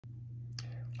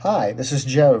Hi, this is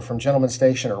Joe from Gentleman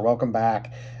Stationer. Welcome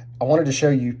back. I wanted to show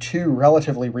you two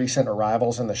relatively recent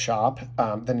arrivals in the shop.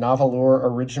 The Nahvalur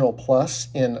Original Plus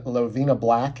in Lovina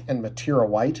Black and Matira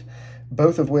White,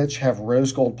 both of which have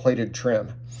rose gold plated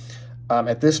trim.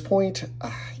 At this point,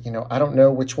 I don't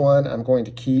know which one I'm going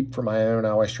to keep for my own. I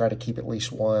always try to keep at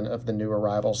least one of the new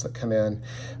arrivals that come in,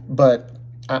 but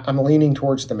I'm leaning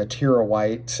towards the Matira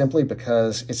White simply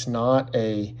because it's not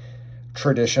a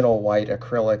traditional white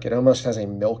acrylic. It almost has a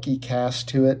milky cast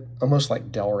to it, almost like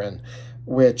Delrin,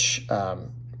 which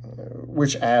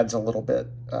adds a little bit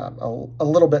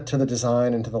to the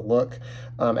design and to the look.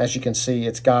 As you can see,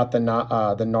 it's got the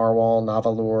Narwhal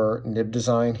Nahvalur nib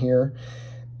design here,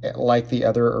 like the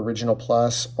other Original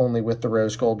Plus, only with the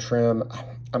rose gold trim.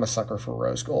 I'm a sucker for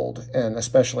rose gold, and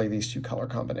especially these two color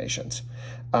combinations.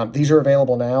 These are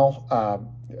available now.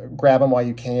 Grab them while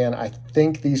you can. I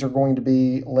think these are going to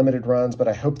be limited runs, but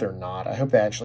I hope they're not. I hope they actually